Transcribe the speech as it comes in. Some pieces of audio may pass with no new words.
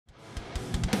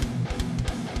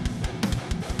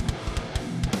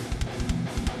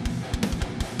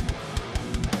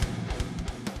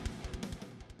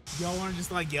Y'all want to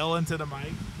just like yell into the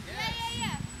mic?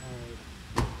 Yeah.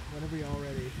 Alright. Whenever y'all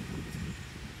ready.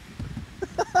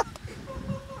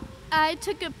 I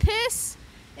took a piss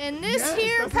in this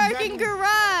here parking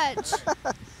garage.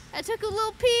 I took a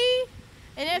little pee,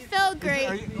 and it felt great.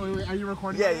 Are you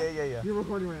recording? Yeah. You're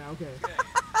recording right now. Okay.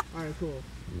 All right, cool.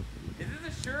 Is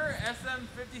this a Shure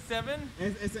SM57?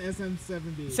 It's an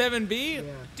SM7B. 7B? Yeah.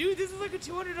 Dude, this is like a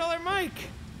 $200 mic.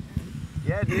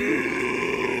 Yeah,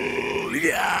 dude.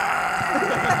 Yeah!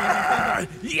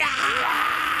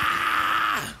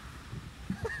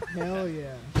 Hell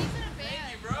yeah.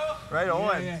 Thank you, bro. Right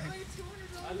on. Yeah.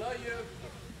 I love you.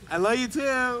 I love you too.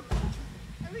 Are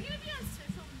we gonna be on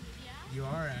social media? You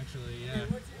are actually, yeah.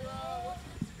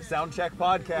 Soundcheck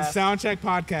podcast. Soundcheck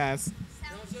podcast.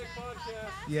 Soundcheck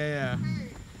podcast. Yeah.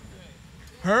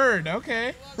 Heard.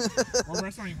 Okay. What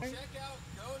restaurant are you? Check out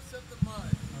Ghosts of the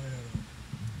Mud.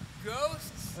 Ghosts?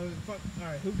 All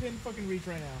right. Who can fucking reach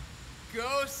right now?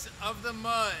 Ghosts of the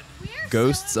Mud.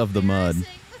 Ghosts of the Mud.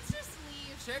 Let's just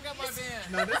leave. Check out my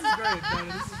band. No, this is great.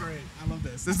 This is great. I love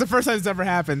this. This is the first time it's ever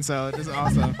happened, so this is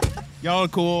awesome. Y'all are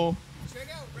cool. Check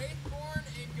out Wraithborn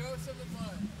and Ghosts of the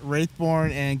Mud.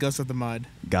 Wraithborn and Ghosts of the Mud.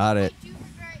 Got it. I do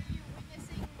regret you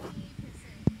witnessing me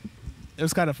pissing. It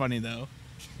was kind of funny though.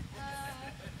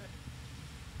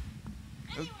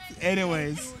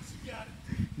 Anyways,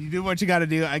 you do what you gotta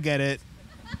do. I get it.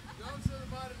 Ghosts of the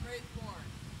Mud and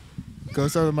Wraithborn.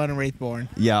 Ghosts of the Mud and Wraithborn.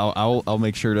 Yeah, I'll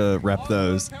make sure to rep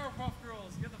those. Powerpuff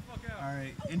Girls, get the fuck out. All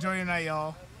right. Enjoy your night,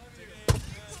 y'all.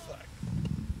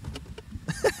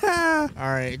 All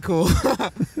right. Cool.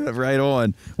 Right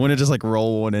on. Want to just like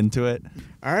roll one into it?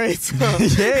 All right. So,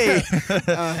 Yay!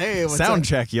 hey, what's Sound up?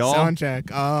 check, y'all. Sound check.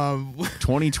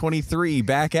 2023,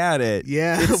 back at it.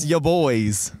 Yeah. It's your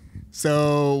boys.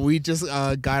 So we just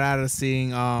got out of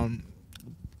seeing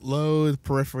Loathe,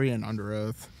 Periphery, and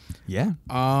Underoath. Yeah.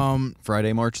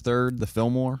 Friday, March 3rd, the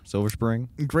Fillmore, Silver Spring.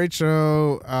 Great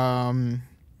show.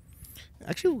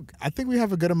 Actually, I think we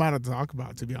have a good amount to talk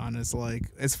about, to be honest. Like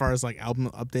as far as like album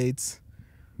updates.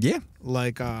 Yeah.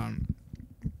 Like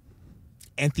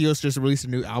Antheos just released a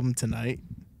new album tonight.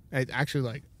 Actually,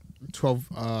 like 12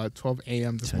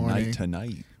 a.m. this morning.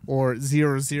 Tonight. Or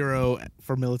 00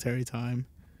 for military time.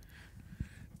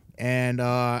 And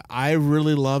I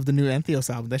really love the new Antheos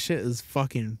album. That shit is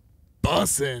fucking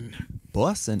bussin'.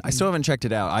 I still haven't checked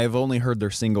it out. I have only heard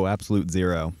their single Absolute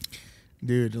Zero.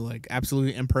 Dude, like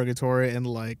Absolutely in Purgatory and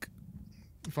like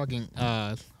fucking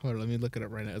hold on, let me look it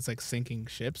up right now. It's like Sinking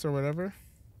Ships or whatever.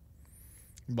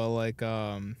 But like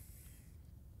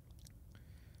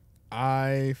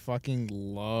I fucking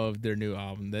love their new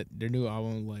album. Their new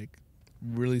album like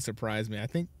really surprised me. I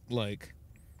think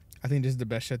this is the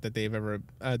best shit that they've ever.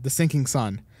 The Sinking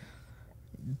Sun.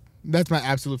 That's my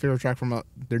absolute favorite track from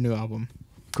their new album.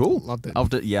 Cool. Loved it. I'll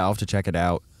have to check it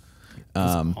out.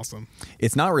 Awesome.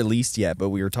 It's not released yet, but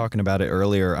we were talking about it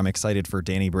earlier. I'm excited for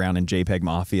Danny Brown and JPEG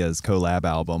Mafia's collab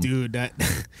album. Dude, that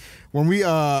when we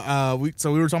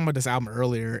were talking about this album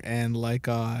earlier, and like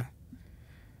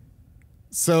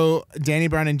so Danny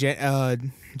Brown and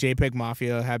JPEG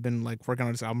Mafia have been like working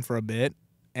on this album for a bit,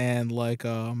 and like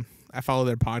I follow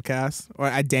their podcast, or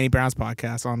at Danny Brown's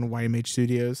podcast on YMH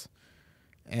Studios,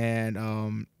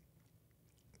 and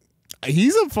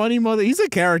he's a funny he's a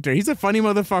character. He's a funny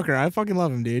motherfucker. I fucking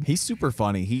love him, dude. He's super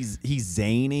funny. He's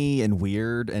zany and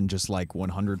weird and just like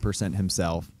 100%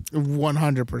 himself.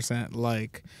 100%.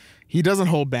 Like he doesn't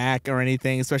hold back or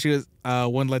anything, especially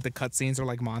when like the cutscenes are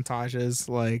like montages.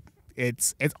 Like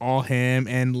it's all him,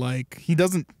 and like he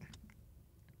doesn't.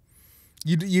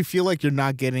 You feel like you're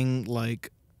not getting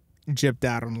like gypped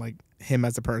out on like him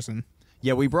as a person.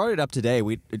 Yeah, we brought it up today.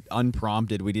 We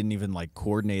unprompted. We didn't even like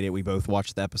coordinate it. We both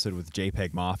watched the episode with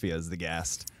JPEG Mafia as the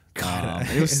guest.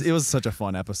 It was such a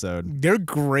fun episode. They're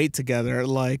great together.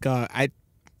 Like I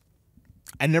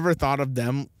never thought of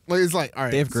them. It's like, all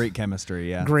right, they have great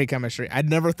chemistry. Yeah, great chemistry. I'd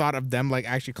never thought of them like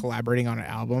actually collaborating on an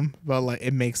album, but like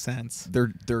it makes sense.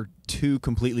 They're two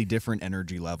completely different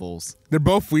energy levels. They're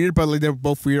both weird, but like they're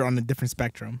both weird on a different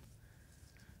spectrum.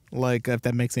 Like if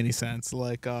that makes any sense.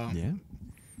 Like yeah.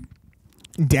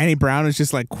 Danny Brown is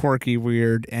just like quirky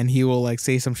weird, and he will like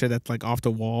say some shit that's like off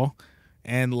the wall,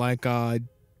 and like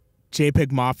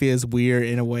JPEG Mafia is weird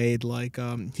in a way. Like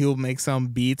he'll make some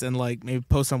beats and like maybe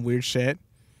post some weird shit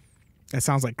that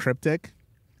sounds like cryptic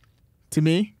to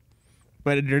me,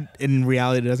 but in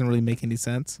reality it doesn't really make any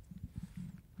sense.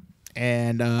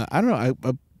 And I don't know,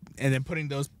 and then putting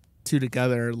those two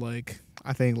together, like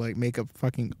I think like make a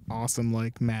fucking awesome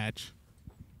like match.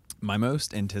 My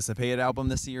most anticipated album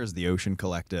this year is the Ocean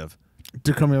Collective.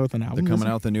 They're coming out with an album. They're coming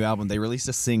out with a new album. They released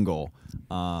a single.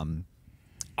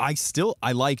 I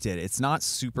I liked it. It's not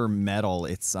super metal.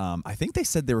 It's I think they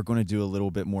said they were going to do a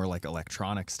little bit more like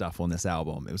electronic stuff on this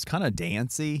album. It was kind of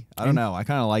dancey. I don't know. I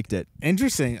kind of liked it.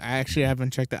 Interesting. I actually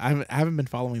haven't checked that. I haven't been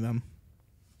following them.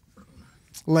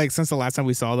 Like since the last time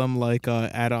we saw them, like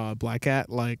at Black Cat,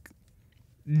 like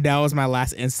that was my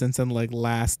last instance and like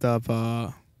last of.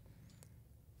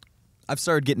 I've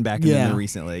started getting back into them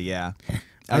recently. Yeah,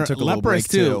 I took a little break Leprous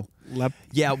too.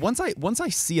 Yeah, once I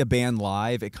see a band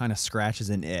live, it kind of scratches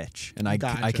an itch, and I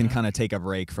can kind of take a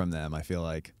break from them. I feel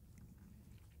like.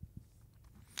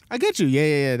 I get you.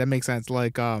 Yeah. That makes sense.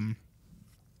 Like,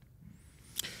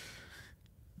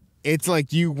 it's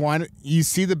like you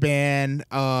see the band,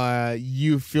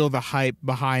 you feel the hype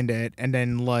behind it, and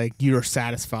then like you're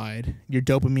satisfied. Your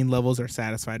dopamine levels are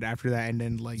satisfied after that, and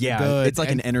then like good, it's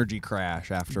like an energy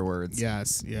crash afterwards.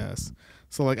 Yes.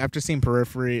 So like after seeing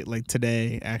Periphery like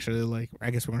today, actually, like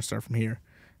I guess we're gonna start from here.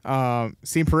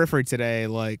 Seeing Periphery today,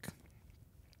 like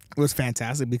it was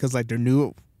fantastic because like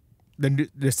the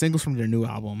singles from their new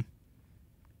album,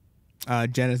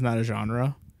 Jen Is Not a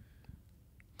Genre.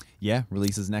 Yeah,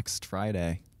 releases next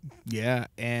Friday. Yeah,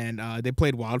 and they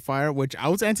played Wildfire, which I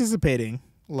was anticipating,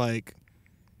 like,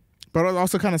 but I was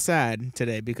also kind of sad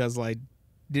today because like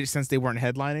since they weren't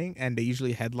headlining and they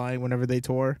usually headline whenever they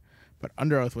tour. But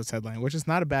Underoath was headlining, which is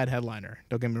not a bad headliner.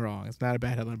 Don't get me wrong. It's not a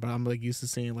bad headliner, but I'm like used to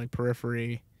seeing like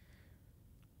Periphery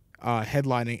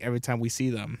headlining every time we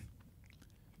see them.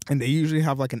 And they usually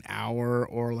have like an hour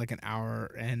or like an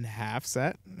hour and a half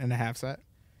set.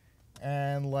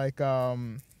 And like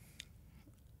I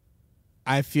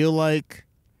feel like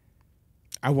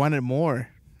I wanted more.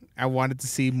 I wanted to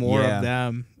see more of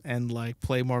them and like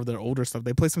play more of their older stuff.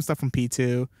 They played some stuff from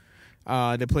P2.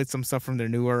 They played some stuff from their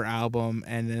newer album,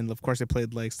 and then of course they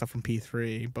played like stuff from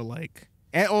P3. But like,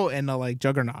 like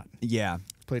Juggernaut. Yeah,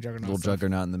 played Juggernaut. Little stuff.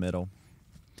 Juggernaut in the middle.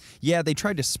 Yeah, they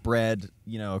tried to spread,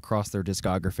 across their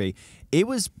discography. It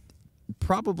was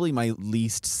probably my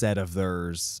least set of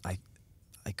theirs.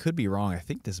 I could be wrong. I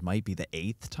think this might be the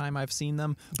 8th time I've seen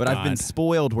them, but I've been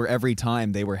spoiled where every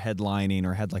time they were headlining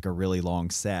or had like a really long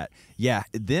set. Yeah,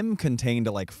 them contained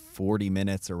to like 40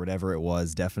 minutes or whatever it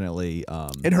was. Definitely,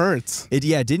 it hurts. It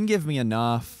didn't give me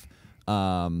enough.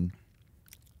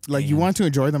 Like you want to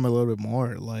enjoy them a little bit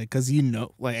more, like because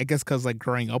like I guess because like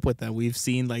growing up with them, we've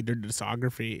seen like their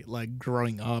discography like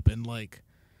growing up and like.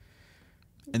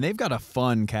 And they've got a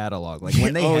fun catalog. Like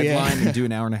when they headline and do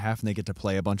an hour and a half and they get to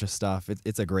play a bunch of stuff,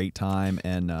 it's a great time.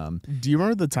 And do you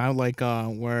remember the time like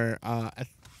where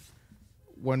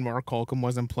when Mark Holcomb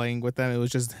wasn't playing with them, it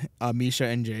was just Misha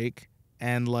and Jake,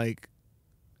 and like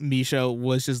Misha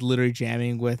was just literally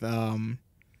jamming with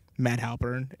Matt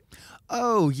Halpern.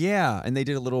 Oh yeah, and they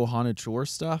did a little Haunted Shore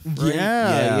stuff. Right?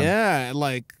 Yeah.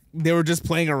 Like they were just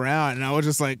playing around, and I was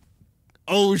just like,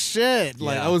 oh shit!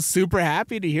 Like I was super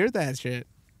happy to hear that shit.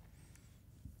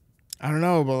 I don't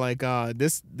know, but like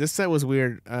this set was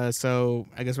weird. So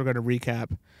I guess we're gonna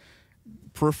recap.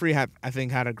 Periphery had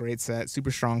a great set, super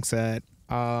strong set.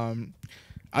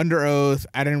 Underoath,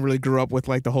 I didn't really grow up with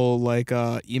like the whole like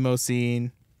emo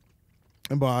scene,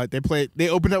 but they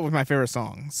opened up with my favorite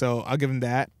song, so I'll give them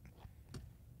that.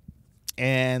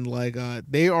 And like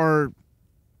they are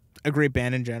a great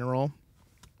band in general.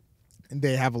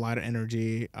 They have a lot of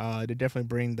energy. They definitely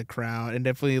bring the crowd and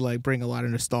definitely like bring a lot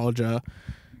of nostalgia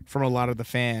from a lot of the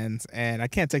fans, and I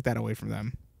can't take that away from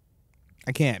them.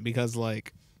 I can't, because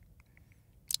like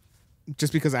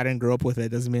just because I didn't grow up with it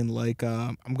doesn't mean like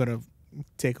I'm gonna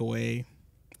take away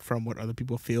from what other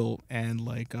people feel and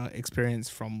like experience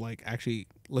from like actually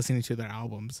listening to their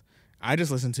albums. I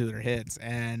just listened to their hits,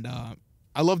 and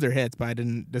I love their hits, but I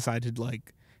didn't decide to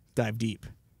like dive deep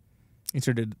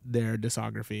into their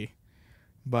discography.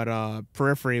 But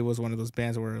Periphery was one of those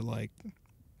bands where like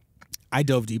I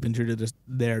dove deep into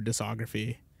their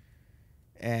discography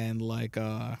and like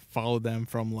followed them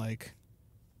from like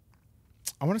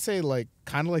I want to say like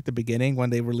kind of like the beginning when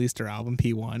they released their album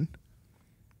P1.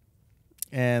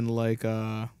 And like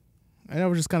I know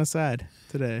we're just kind of sad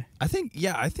today. I think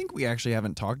we actually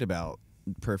haven't talked about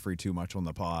Periphery too much on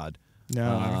the pod.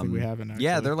 No, I don't think we haven't. Actually.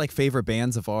 Yeah, they're like favorite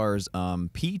bands of ours.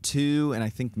 P2 and I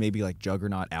think maybe like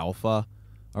Juggernaut Alpha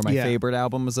are my favorite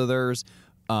albums of theirs.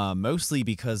 Mostly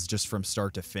because just from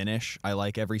start to finish, I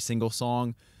like every single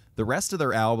song. The rest of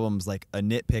their albums, like a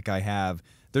nitpick I have,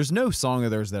 there's no song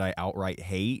of theirs that I outright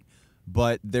hate,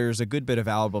 but there's a good bit of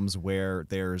albums where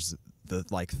there's the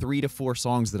like 3 to 4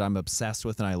 songs that I'm obsessed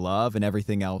with and I love, and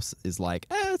everything else is like,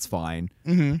 it's fine.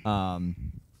 Mm-hmm.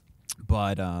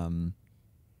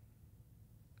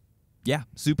 Yeah,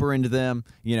 super into them.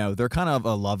 You know, they're kind of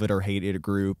a love it or hate it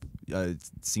group. It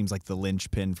seems like the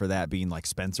linchpin for that being like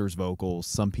Spencer's vocals.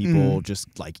 Some people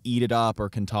just like eat it up or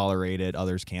can tolerate it.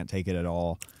 Others can't take it at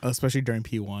all. Especially during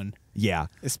P1. Yeah.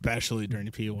 Especially during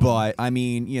P1. But, I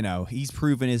mean, you know, he's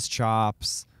proven his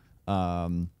chops.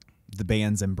 The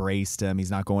band's embraced him. He's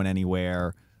not going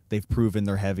anywhere. They've proven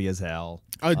they're heavy as hell.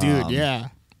 Oh, dude, yeah.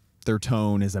 Their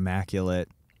tone is immaculate.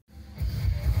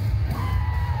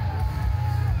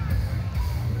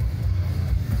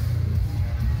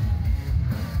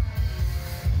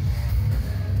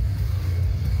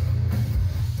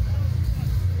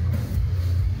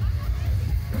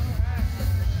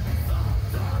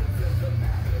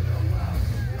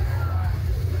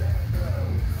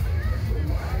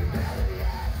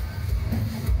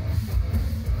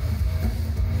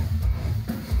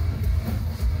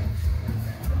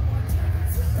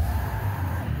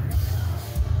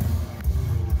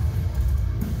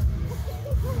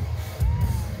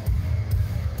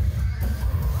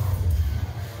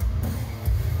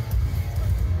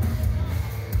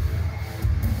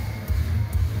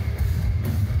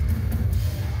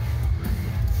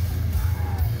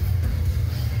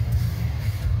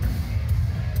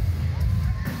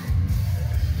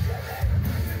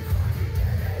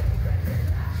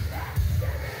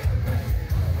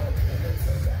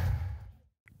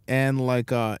 And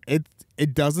like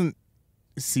it doesn't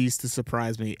cease to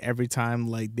surprise me every time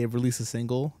like they release a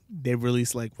single. They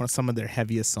release like some of their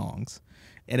heaviest songs,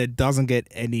 and it doesn't get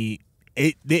any.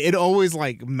 It always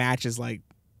like matches like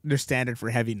their standard for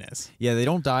heaviness. Yeah, they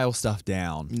don't dial stuff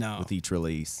down. No. With each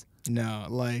release. No,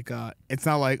 like it's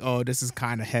not like, oh, this is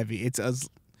kind of heavy. It's as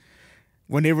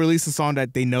when they release a song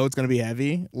that they know it's gonna be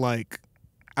heavy. Like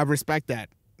I respect that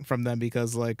from them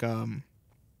because like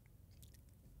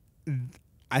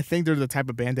I think they're the type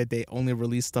of band that they only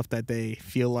release stuff that they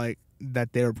feel like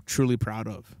that they're truly proud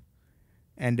of,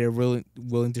 and they're really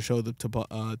willing to show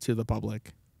to the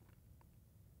public.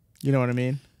 You know what I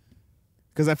mean?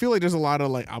 Because I feel like there's a lot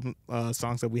of like album,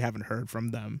 songs that we haven't heard from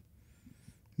them,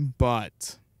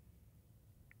 but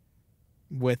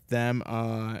with them,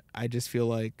 I just feel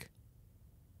like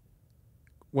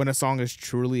when a song is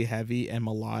truly heavy and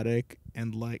melodic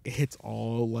and like it hits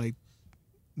all like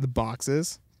the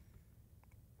boxes.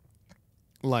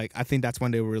 Like, I think that's when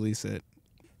they will release it.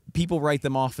 People write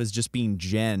them off as just being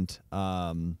gent.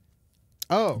 But,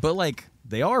 like,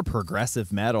 they are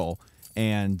progressive metal.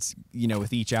 And, you know,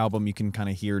 with each album, you can kind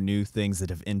of hear new things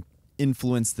that have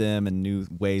influenced them and new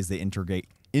ways they integrate.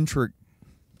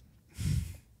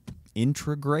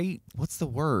 What's the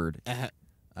word? I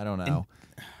don't know.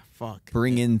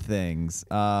 Bring in things.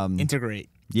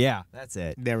 Integrate. Yeah, that's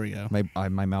it. There we go.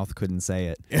 My mouth couldn't say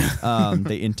it.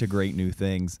 They integrate new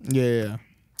things. Yeah.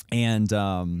 And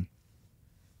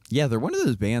yeah, they're one of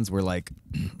those bands where like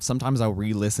sometimes I'll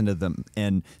re-listen to them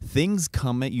and things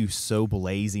come at you so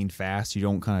blazing fast you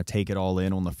don't kind of take it all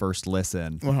in on the first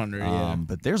listen. 100. Yeah.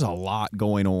 But there's a lot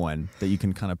going on that you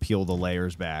can kind of peel the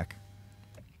layers back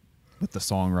with the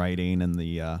songwriting and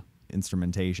the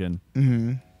instrumentation.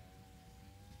 Mm-hmm.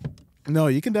 No,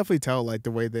 you can definitely tell like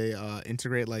the way they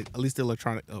integrate like at least the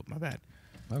electronic. Oh, my bad.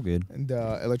 Oh, good. And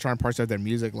the electronic parts of their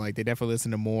music, like they definitely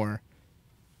listen to more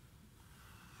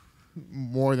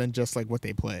than just like what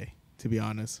they play. To be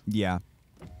honest. Yeah.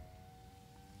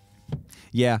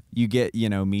 Yeah, you get, you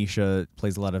know, Misha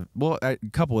plays a lot of, well, a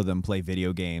couple of them play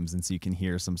video games, and so you can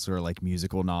hear some sort of like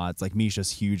musical nods. Like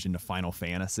Misha's huge into Final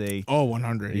Fantasy. Oh,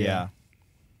 100. Yeah.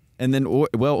 And then,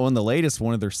 well, on the latest,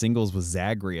 one of their singles was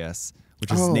Zagreus,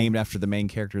 which is named after the main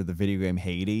character of the video game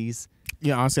Hades.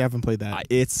 Yeah, honestly, I haven't played that.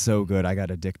 It's so good. I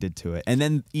got addicted to it. And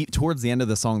then towards the end of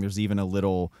the song, there's even a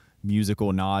little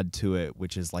musical nod to it,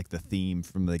 which is like the theme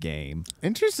from the game.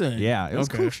 Interesting. Yeah, it was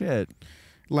cool shit.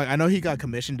 Like, I know he got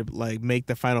commissioned to like make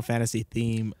the Final Fantasy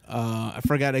theme. I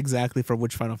forgot exactly for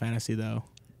which Final Fantasy though.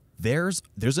 There's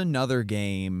another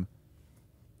game.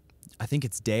 I think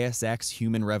it's Deus Ex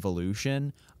Human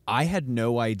Revolution. I had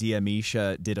no idea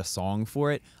Misha did a song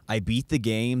for it. I beat the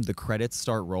game, the credits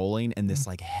start rolling, and this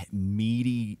like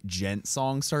meaty gent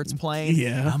song starts playing.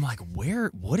 Yeah. And I'm like,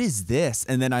 what is this?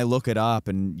 And then I look it up,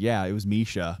 and yeah, it was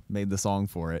Misha made the song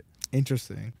for it.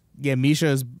 Interesting. Yeah, Misha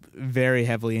is very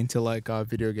heavily into like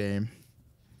video game.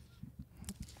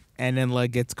 And then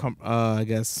like gets I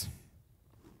guess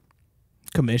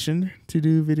commissioned to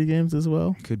do video games as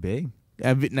well. Could be.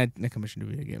 Not commissioned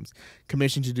to do video games.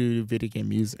 Commissioned to do video game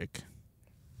music.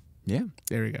 Yeah.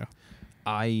 There we go.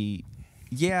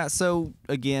 Yeah, so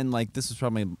again, like this was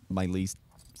probably my least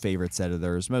favorite set of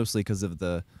theirs, mostly because of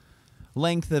the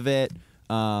length of it.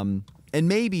 And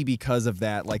maybe because of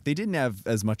that, like they didn't have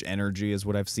as much energy as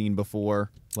what I've seen before.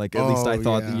 Like at least I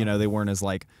thought, yeah. they weren't as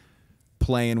like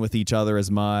playing with each other as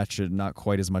much and not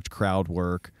quite as much crowd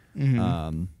work.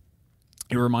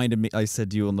 It reminded me, I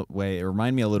said to you on the way, it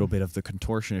reminded me a little bit of the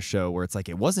Contortionist show where it's like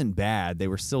it wasn't bad. They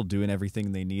were still doing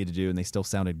everything they needed to do and they still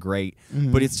sounded great.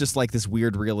 But it's just like this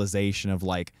weird realization of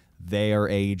like they are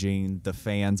aging, the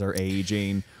fans are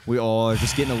aging. We all are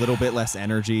just getting a little bit less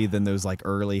energy than those like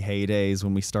early heydays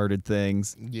when we started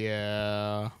things.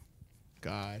 Yeah.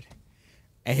 God.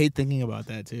 I hate thinking about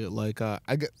that too. Like I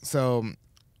guess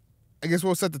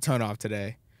we'll set the tone off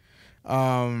today.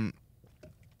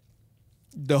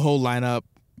 The whole lineup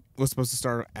was supposed to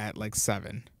start at like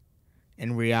 7.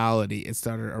 In reality, it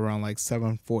started around like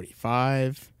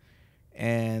 7:45,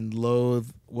 and Loathe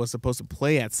was supposed to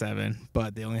play at 7,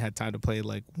 but they only had time to play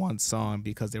like one song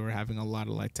because they were having a lot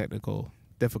of like technical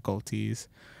difficulties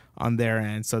on their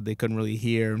end, so they couldn't really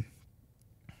hear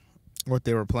what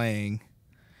they were playing.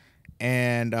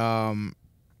 And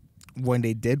when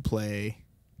they did play,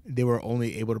 they were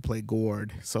only able to play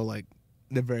Gourd, so like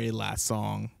the very last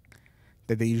song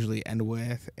that they usually end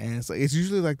with, and it's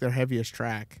usually like their heaviest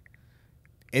track.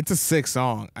 It's a sick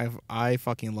song. I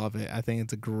fucking love it. I think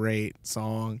it's a great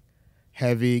song.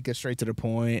 Heavy, get straight to the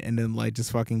point, and then like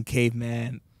just fucking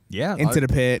caveman. Yeah, into the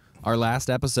pit. Our last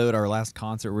episode, our last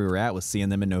concert we were at was seeing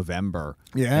them in November.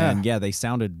 Yeah, and yeah, they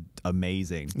sounded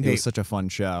amazing. It was such a fun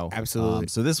show. Absolutely.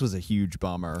 So this was a huge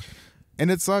bummer, and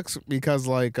it sucks because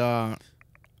like I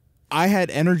had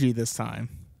energy this time.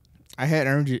 I had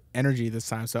energy this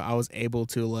time, so I was able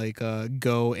to like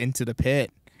go into the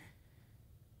pit,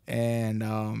 and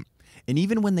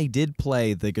even when they did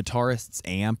play, the guitarist's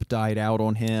amp died out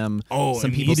on him. Oh,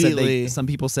 some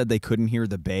people said they couldn't hear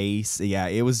the bass. Yeah,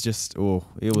 it was just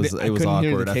it was awkward.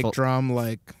 Hear the kick drum,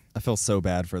 like I felt so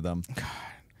bad for them. God.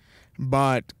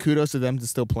 But kudos to them to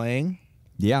still playing.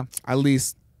 Yeah, at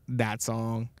least that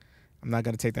song. I'm not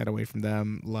gonna take that away from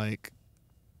them. Like.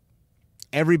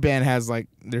 Every band has like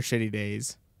their shitty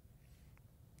days.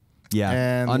 Yeah,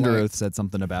 and Underoath said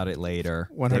something about it later.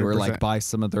 100%. They were like, buy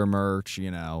some of their merch.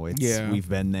 We've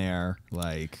been there.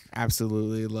 Like,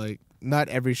 absolutely. Like, not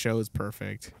every show is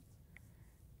perfect,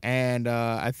 and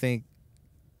I think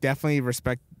definitely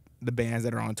respect the bands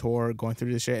that are on tour going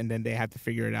through this shit, and then they have to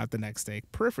figure it out the next day.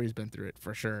 Periphery's been through it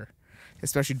for sure,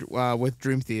 especially with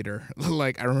Dream Theater.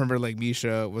 Like, I remember like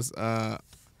Misha was on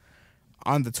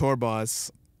the tour bus.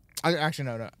 Actually,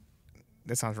 no,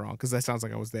 that sounds wrong because that sounds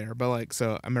like I was there. But like,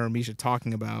 so I remember Misha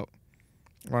talking about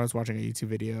when I was watching a YouTube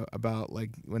video about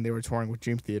like when they were touring with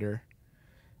Dream Theater,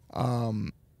 how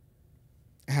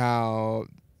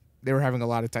they were having a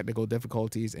lot of technical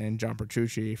difficulties, and John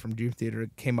Petrucci from Dream Theater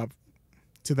came up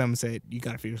to them and said, "You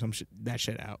got to figure that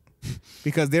shit out,"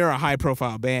 because they're a high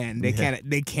profile band. They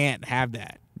can't have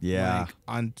that. Yeah, like,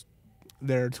 on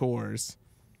their tours,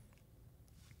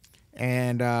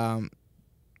 and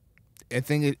I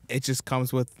think it just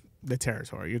comes with the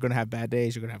territory. You're going to have bad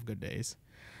days. You're going to have good days.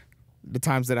 The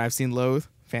times that I've seen Loathe,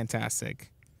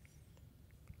 fantastic.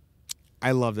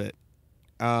 I loved it.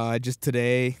 Just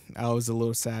today, I was a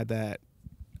little sad that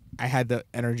I had the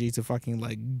energy to fucking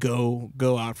like go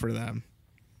out for them,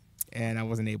 and I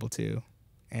wasn't able to.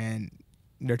 And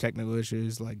their technical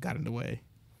issues like got in the way.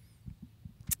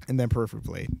 And then Periphery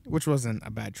played, which wasn't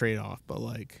a bad trade-off, but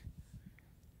like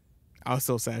I was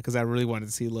so sad because I really wanted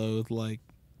to see Loathe like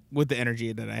with the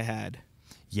energy that I had.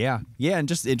 Yeah, and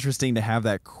just interesting to have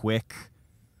that quick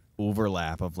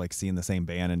overlap of like seeing the same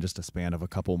band in just a span of a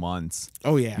couple months.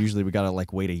 Oh yeah. Usually we gotta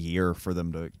like wait a year for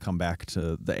them to come back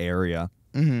to the area.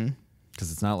 Mm-hmm.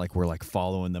 Because it's not like we're like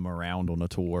following them around on a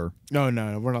tour. No,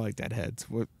 we're not like deadheads.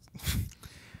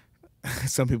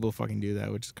 Some people fucking do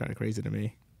that, which is kind of crazy to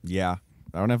me. Yeah.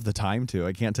 I don't have the time to.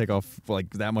 I can't take off like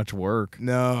that much work.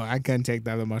 No, I can't take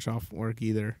that much off work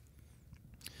either.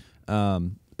 A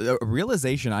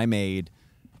realization I made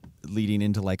leading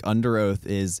into like Underoath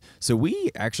is, so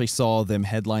we actually saw them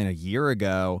headline a year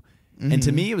ago, and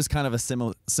to me it was kind of a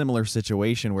similar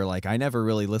situation where like I never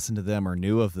really listened to them or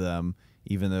knew of them,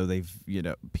 even though they've,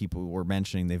 people were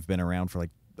mentioning they've been around for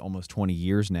like almost 20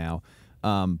 years now.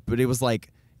 But it was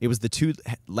like, it was the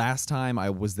last time I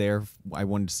was there, I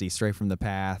wanted to see Stray from the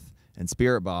Path and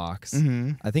Spirit Box.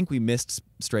 I think we missed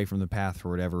Stray from the Path for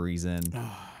whatever reason.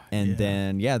 And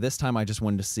then, this time I just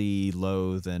wanted to see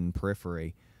Loathe and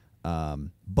Periphery.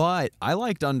 But I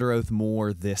liked Underoath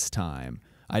more this time.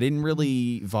 I didn't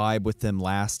really vibe with them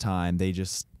last time.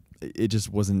 it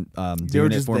just wasn't were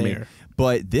doing it just for me. there.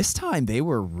 But this time they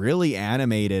were really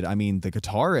animated. I mean, the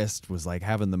guitarist was like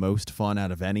having the most fun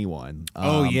out of anyone.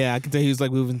 Oh yeah, I could tell he was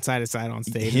like moving side to side on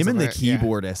stage. Him and the stuff like that. Yeah.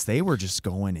 keyboardist, they were just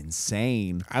going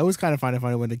insane. I always kind of find it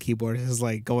funny when the keyboardist is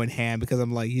like going ham because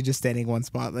I'm like, you're just standing one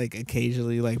spot, like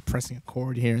occasionally like pressing a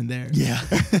chord here and there. Yeah.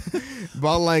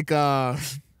 But like,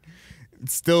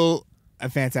 it's still a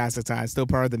fantastic time. Still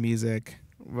part of the music,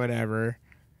 whatever.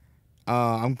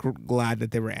 I'm glad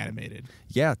that they were animated.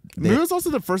 Yeah. It was also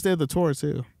the first day of the tour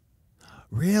too.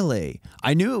 Really?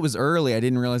 I knew it was early. I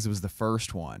didn't realize it was the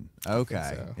first one.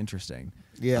 Okay. so. Interesting.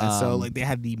 Yeah, so like they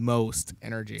had the most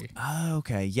energy.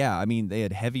 Okay. Yeah. I mean, they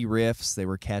had heavy riffs. They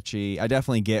were catchy. I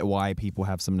definitely get why people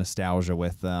have some nostalgia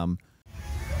with them.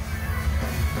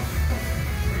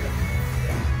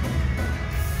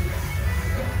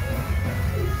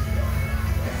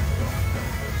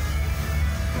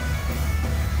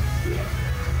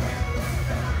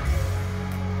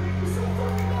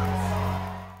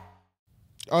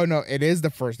 Oh no, it is the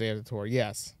first day of the tour.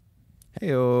 Yes.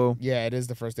 Heyo. Yeah, it is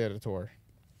the first day of the tour.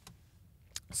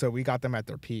 So we got them at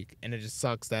their peak, and it just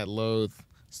sucks that Loathe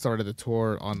started the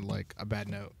tour on like a bad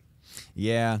note.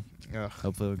 Yeah. Ugh.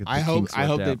 Hopefully we'll get the I hope kinks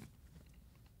worked that out.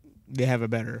 they have a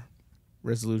better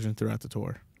resolution throughout the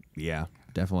tour. Yeah,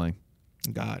 definitely.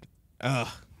 God,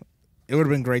 it would have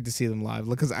been great to see them live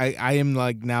because I am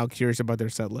like now curious about their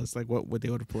set list, like what they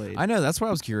would have played. I know, that's what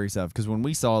I was curious of, because when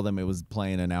we saw them, it was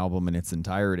playing an album in its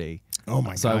entirety. Oh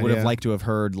my So god! I would have yeah. liked to have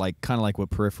heard like kind of like what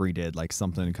Periphery did, like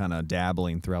something kind of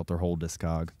dabbling throughout their whole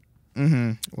discog.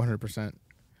 100%.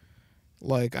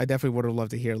 Like I definitely would have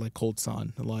loved to hear like Cold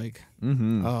Sun. Like,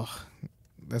 oh,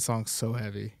 that song's so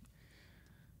heavy.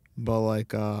 But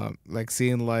like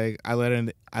seeing like I let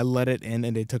it in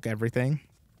and they took everything.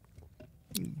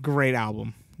 Great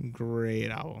album.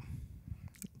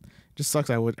 Just sucks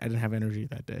I didn't have energy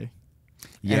that day.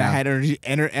 Yeah, And I had energy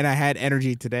and I had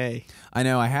energy today. I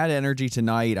know. I had energy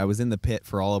tonight. I was in the pit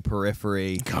for all of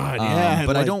Periphery. God, yeah,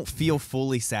 But I like- don't feel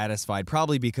fully satisfied,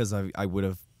 probably because I would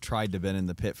have tried to been in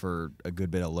the pit for a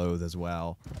good bit of Loathe as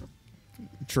well.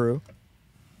 True.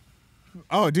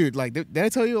 Oh, dude, like, did I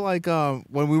tell you, like,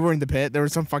 when we were in the pit, there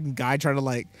was some fucking guy trying to,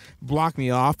 like, block me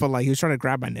off, but, like, he was trying to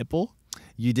grab my nipple?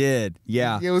 You did,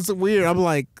 yeah. It was weird. I'm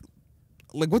like,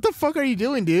 what the fuck are you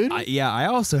doing, dude? I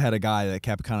also had a guy that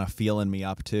kept kind of feeling me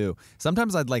up, too.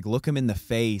 Sometimes I'd, like, look him in the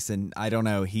face, and I don't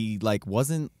know, he, like,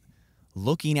 wasn't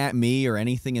looking at me or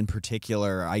anything in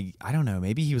particular. I don't know,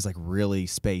 maybe he was, like, really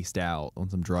spaced out on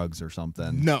some drugs or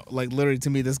something. No, like, literally, to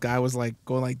me, this guy was, like,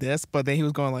 going like this, but then he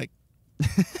was going, like,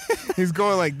 he's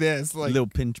going like this, like little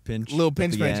pinch at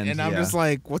the end, and I'm just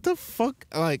like, what the fuck?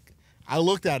 Like, I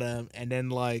looked at him, and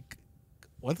then like,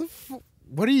 what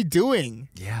are you doing?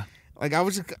 Yeah. Like, I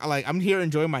was just like, I'm here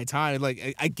enjoying my time.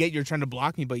 Like, I get you're trying to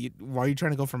block me, but why are you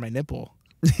trying to go for my nipple?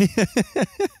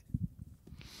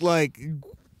 Like,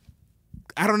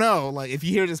 I don't know. Like, if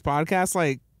you hear this podcast,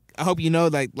 like, I hope you know,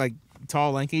 like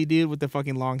tall, lanky dude with the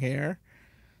fucking long hair.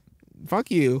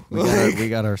 Fuck you. We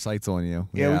got our sights on you.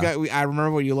 Yeah, I remember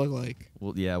what you look like.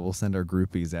 We'll send our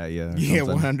groupies at you. Yeah,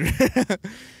 100.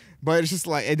 But it's just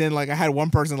like, and then like I had one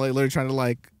person like literally trying to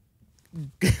like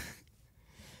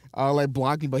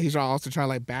block me, but he's also trying to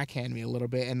like backhand me a little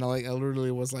bit, and like I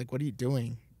literally was like, "What are you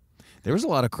doing?" There was a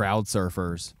lot of crowd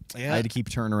surfers. Yeah. I had to keep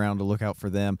turning around to look out for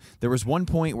them. There was one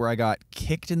point where I got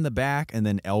kicked in the back and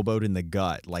then elbowed in the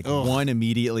gut, like one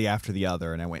immediately after the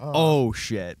other, and I went, "Oh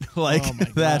shit!" Like Oh my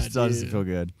that God, doesn't dude. feel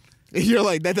good. You're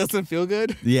like, that doesn't feel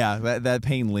good. Yeah, that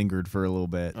pain lingered for a little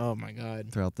bit Oh my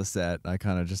god. throughout the set. I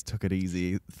kind of just took it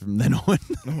easy from then on.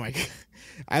 Oh my god.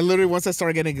 I literally, once I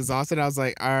started getting exhausted, I was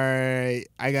like, all right,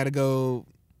 I gotta go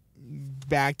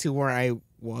back to where I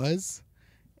was,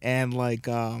 and like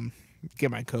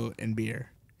get my coat and beer,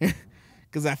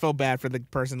 because I felt bad for the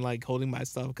person like holding my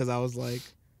stuff, because I was like,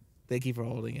 thank you for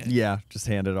holding it. Yeah, just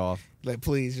hand it off. Like,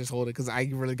 please just hold it, because I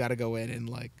really got to go in and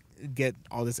like get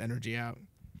all this energy out.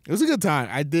 It was a good time.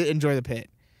 I did enjoy the pit.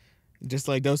 Just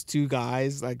like those two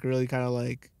guys like really kind of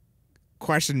like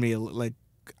questioned me. Like,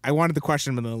 I wanted to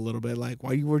question them a little bit. Like,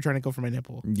 why you were trying to go for my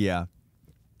nipple? Yeah.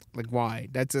 Like, why?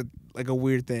 That's a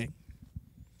weird thing.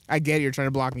 I get it, you're trying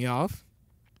to block me off.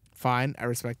 Fine, I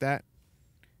respect that.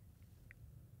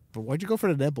 But why'd you go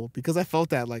for the nipple? Because I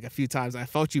felt that like a few times. I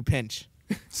felt you pinch.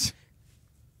 It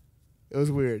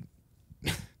was weird.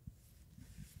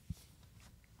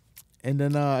 And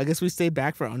then I guess we stayed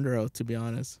back for Underoath, to be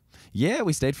honest. Yeah,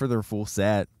 we stayed for their full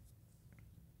set.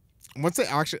 Once they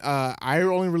actually, I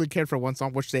only really cared for one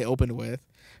song, which they opened with,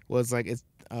 was like, it's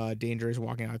dangerous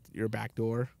walking out your back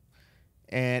door.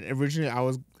 And originally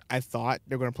I thought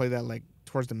they were gonna play that like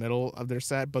towards the middle of their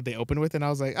set, but they opened with it, and I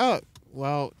was like, oh,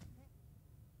 well,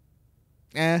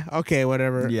 okay,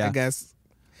 whatever. Yeah. I guess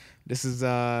this is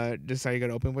how you're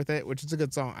gonna open with it, which is a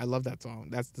good song. I love that song.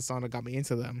 That's the song that got me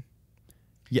into them.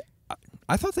 Yeah,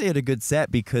 I thought they had a good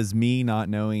set because me not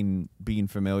knowing, being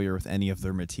familiar with any of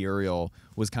their material,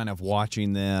 was kind of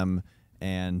watching them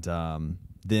and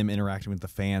them interacting with the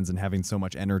fans and having so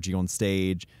much energy on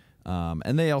stage.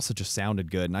 And they also just sounded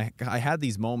good. And I had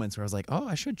these moments where I was like, oh,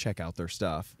 I should check out their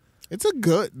stuff. It's a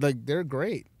good, like, they're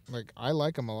great. Like, I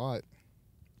like them a lot.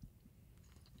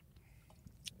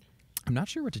 I'm not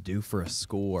sure what to do for a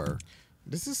score.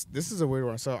 This is a weird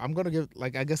one. So I'm gonna give,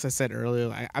 like, I guess I said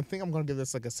earlier, I think I'm gonna give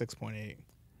this like a 6.8.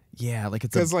 Yeah, like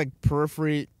it's because like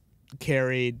Periphery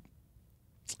carried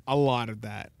a lot of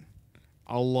that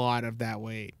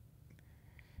weight,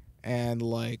 and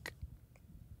like,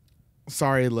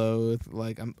 sorry Loathe,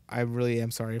 like I really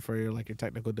am sorry for your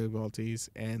technical difficulties,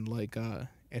 and like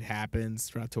it happens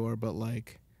throughout tour, but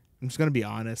like I'm just gonna be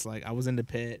honest, like I was in the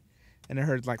pit and I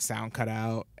heard like sound cut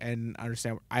out, and I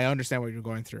understand what you're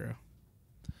going through.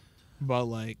 But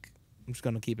like, I'm just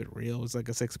gonna keep it real. It's like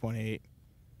a 6.8.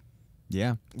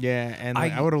 Yeah. Yeah, and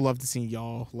like, I would have loved to see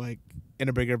y'all like in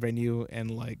a bigger venue,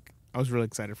 and like I was really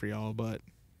excited for y'all, but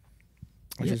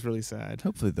it's just really sad.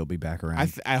 Hopefully they'll be back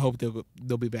around. I hope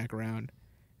they'll be back around.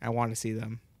 I want to see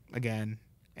them again,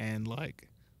 and like,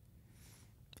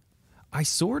 I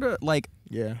sort of like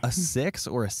yeah, a 6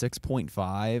 or a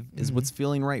 6.5 is what's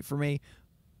feeling right for me,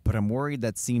 but I'm worried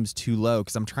that seems too low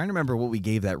because I'm trying to remember what we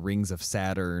gave that Rings of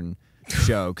Saturn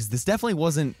show, because this definitely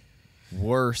wasn't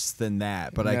worse than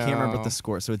that, but I can't remember the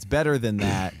score, so it's better than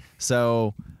that.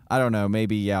 So I don't know,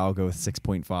 maybe I'll go with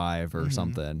 6.5 or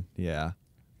something. Yeah.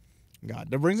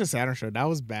 God, the Rings of Saturn show, that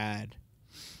was bad.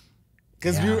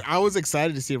 Because I was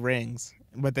excited to see Rings,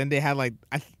 but then they had like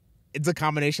it's a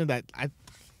combination that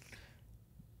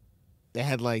they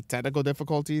had like technical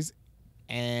difficulties,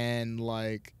 and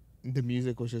like the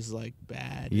music was just like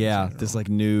bad. Yeah, this like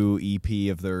new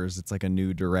EP of theirs, it's like a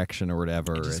new direction or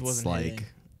whatever. It's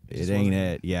like it ain't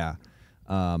it. Yeah.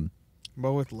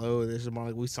 But with Loathe, it's more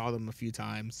like we saw them a few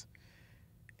times,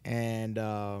 and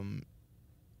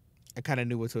I kind of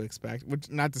knew what to expect. Which,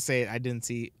 not to say I didn't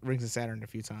see Rings of Saturn a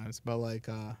few times, but like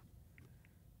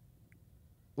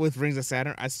with Rings of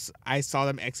Saturn, I saw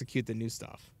them execute the new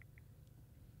stuff,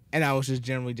 and I was just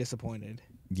generally disappointed.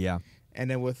 Yeah. And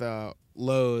then with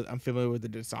Loathe, I'm familiar with the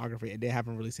discography, and they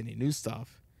haven't released any new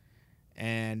stuff,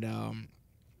 and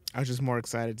I was just more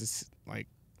excited to like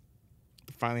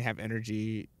finally have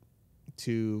energy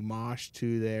to mosh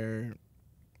to their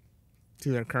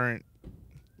current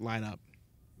lineup,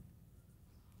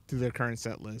 to their current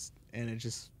set list, and it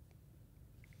just,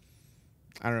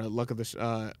 I don't know, luck of the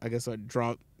straw.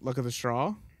 Luck of the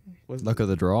draw. Luck of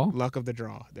the draw. Luck of the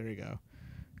draw. There you go.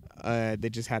 They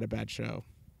just had a bad show.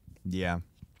 Yeah.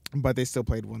 But they still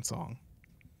played one song,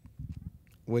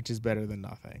 which is better than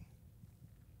nothing.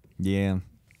 Yeah.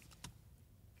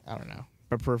 I don't know.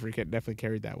 But Periphery definitely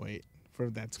carried that weight for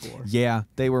that score. Yeah,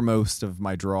 they were most of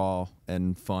my draw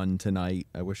and fun tonight.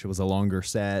 I wish it was a longer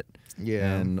set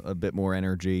and a bit more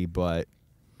energy, but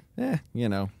you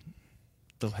know,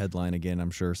 they'll headline again,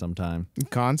 I'm sure, sometime.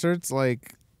 Concerts,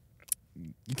 like,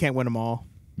 you can't win them all.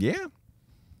 Yeah.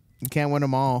 You can't win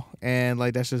them all. And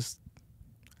like, that's just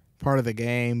part of the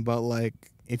game. But like,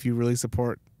 if you really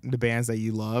support the bands that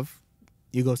you love,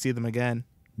 you go see them again.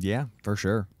 Yeah, for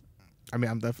sure. I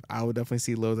mean, I would definitely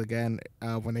see Loathe again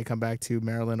when they come back to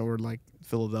Maryland or like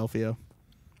Philadelphia,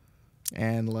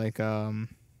 and like,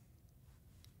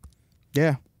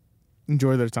 yeah,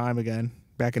 enjoy their time again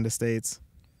back in the States.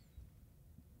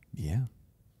 Yeah.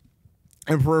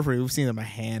 And Periphery, we've seen them a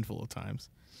handful of times.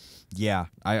 Yeah,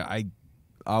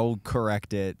 I'll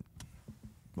correct it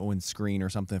on screen or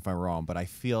something if I'm wrong, but I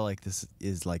feel like this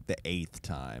is like the 8th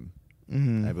time.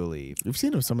 I believe. We've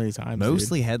seen them so many times.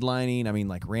 Mostly headlining. I mean,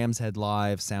 like Rams Head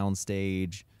Live,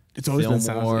 Soundstage, it's always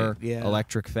Fillmore, been Soundstage. Yeah.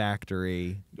 Electric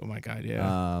Factory. Oh my God,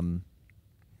 yeah. Remember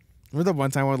the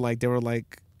one time when like they were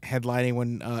like headlining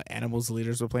when Animals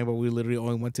Leaders were playing, but we literally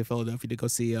only went to Philadelphia to go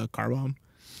see Car Bomb.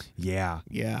 Yeah.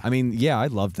 Yeah. I mean, yeah, I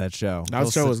loved that show. That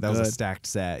show was that good. was a stacked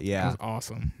set. Yeah. That was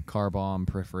awesome. Car Bomb,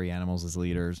 Periphery, Animals as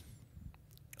Leaders.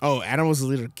 Oh, Animals as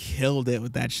Leaders killed it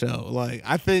with that show. Like,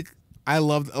 I think I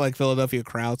loved like Philadelphia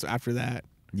crowds after that.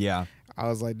 Yeah. I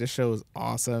was like, this show is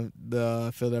awesome.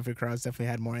 The Philadelphia crowds definitely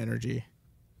had more energy.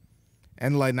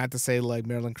 And like, not to say like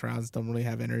Maryland crowds don't really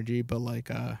have energy, but like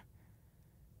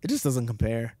it just doesn't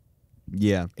compare.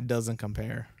 Yeah. It doesn't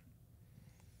compare.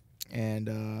 And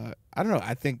I don't know.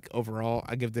 I think overall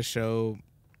I give this show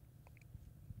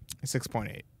a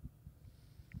 6.8.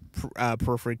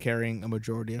 Periphery carrying a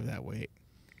majority of that weight.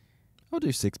 I'll do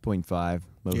 6.5,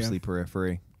 mostly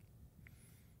Periphery.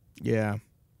 Yeah.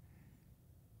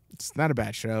 It's not a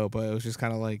bad show, but it was just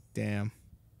kind of like, damn.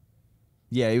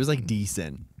 Yeah, it was like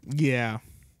decent. Yeah.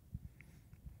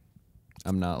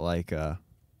 I'm not like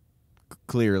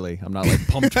clearly I'm not like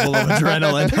pumped full of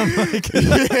adrenaline. I'm like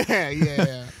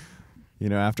yeah. You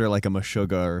know, after like a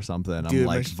Meshuggah or something, Dude, I'm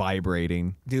like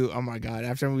vibrating. Dude, oh my god!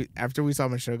 After we saw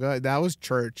Meshuggah, that was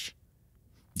church.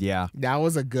 Yeah, that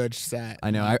was a good set.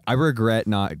 I know. I regret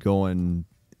not going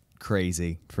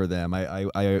crazy for them. I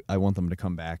want them to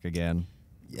come back again,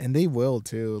 and they will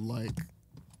too. Like,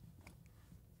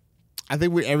 I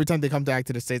think every time they come back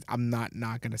to the States, I'm not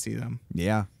gonna see them.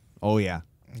 Yeah. Oh yeah.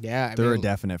 Yeah, they're a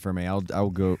definite for me. I'll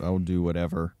do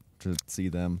whatever to see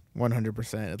them.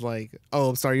 100%. It's like, oh,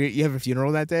 I'm sorry, you have a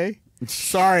funeral that day?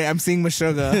 Sorry, I'm seeing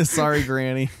Meshuggah. Sorry,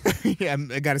 Granny. Yeah,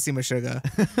 I gotta see Meshuggah.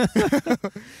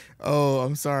 Oh,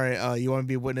 I'm sorry. You want to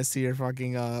be witness to your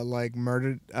fucking like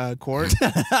murdered court?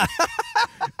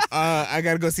 I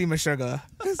gotta go see Meshuggah.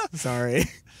 Sorry.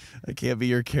 I can't be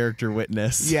your character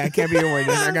witness. Yeah, I can't be your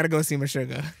witness. I gotta go see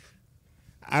Meshuggah.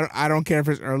 I don't care if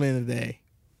it's early in the day.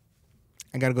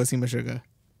 I gotta go see Meshuggah.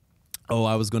 Oh,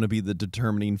 I was going to be the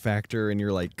determining factor in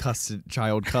your like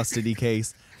child custody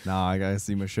case. Nah, I gotta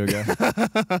see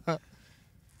Meshuggah.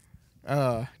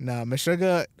 Nah,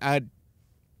 Meshuggah.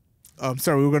 I'm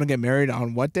sorry, we were gonna get married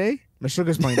on what day?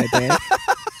 Meshuggah's playing that day.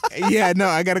 Yeah, no,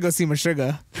 I gotta go see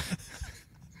Meshuggah.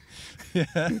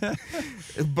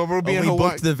 But we're being we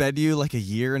booked the venue like a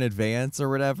year in advance or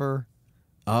whatever.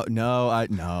 Oh no,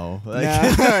 no. No,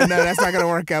 that's not gonna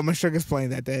work out. Meshuggah's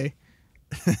playing that day.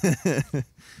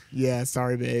 Yeah,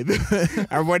 sorry, babe.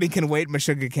 Our wedding can wait.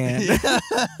 Meshuggah can't.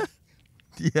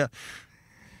 Yeah.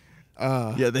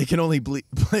 Yeah, they can only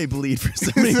play Bleed for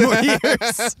so many more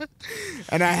years.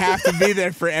 And I have to be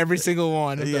there for every single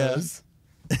one of those.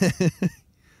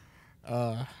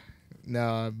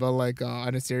 No, but like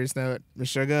on a serious note,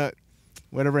 Meshuggah,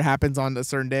 whatever happens on a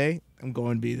certain day, I'm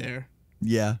going to be there.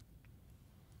 Yeah.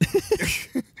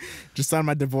 Just sign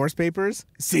my divorce papers,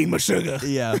 seeing Meshuggah.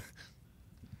 Yeah.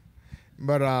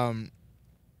 But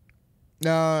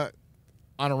no,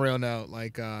 on a real note,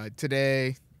 like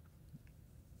today,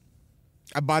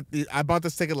 I bought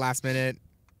this ticket last minute,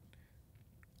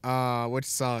 which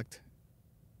sucked,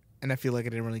 and I feel like I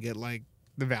didn't really get like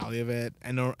the value of it.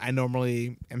 I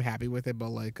normally am happy with it, but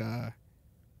like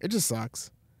it just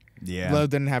sucks. Yeah, Loathe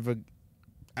didn't have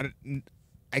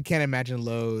I can't imagine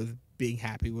Loathe being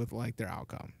happy with like their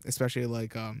outcome, especially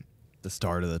like the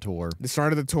start of the tour. The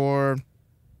start of the tour.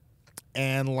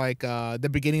 And like the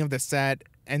beginning of the set,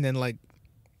 and then like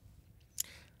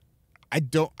I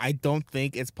don't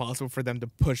think it's possible for them to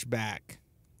push back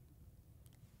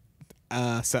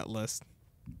set list.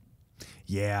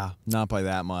 Yeah, not by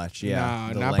that much. Yeah,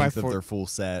 No, the not length by of their full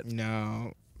set.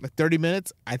 No, like 30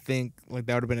 minutes. I think like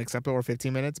that would have been acceptable, or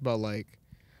 15 minutes, but like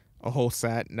a whole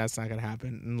set, that's not gonna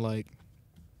happen. And like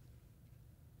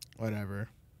whatever.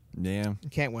 Yeah, You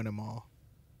can't win them all.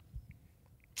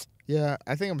 Yeah,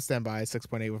 I think I'm stand by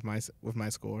 6.8 with my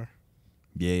score.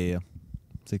 Yeah.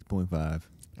 6.5.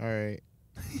 All right.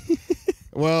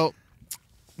 Well,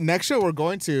 next show we're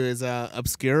going to is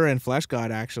Obscura and Flesh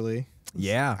God. Actually,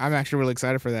 Yeah, I'm actually really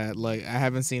excited for that. Like, I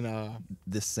haven't seen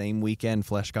this same weekend,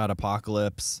 Flesh God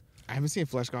Apocalypse. I haven't seen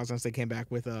Flesh God since they came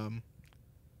back with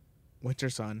Winter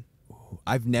Sun.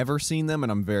 I've never seen them,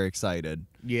 and I'm very excited.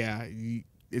 Yeah,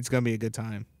 it's gonna be a good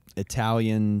time.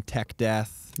 Italian tech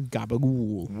death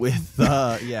Gabagool with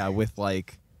with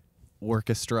like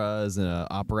orchestras and an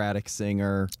operatic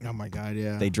singer. Oh my god,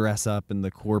 yeah. They dress up in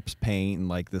the corpse paint and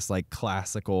like this like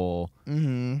classical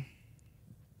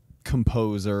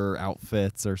composer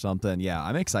outfits or something. Yeah,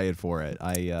 I'm excited for it.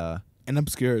 And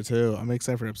Obscura too. I'm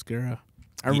excited for Obscura.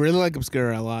 I really like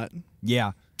Obscura a lot.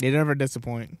 Yeah. They never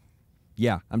disappoint.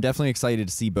 Yeah, I'm definitely excited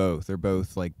to see both. They're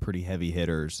both like pretty heavy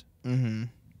hitters. Mm-hmm.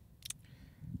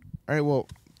 All right, well,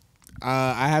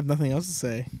 I have nothing else to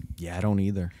say. Yeah, I don't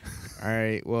either. All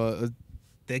right, well,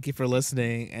 thank you for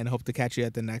listening, and hope to catch you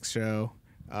at the next show.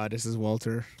 This is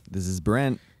Walter. This is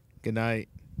Brent. Good night.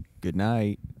 Good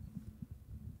night.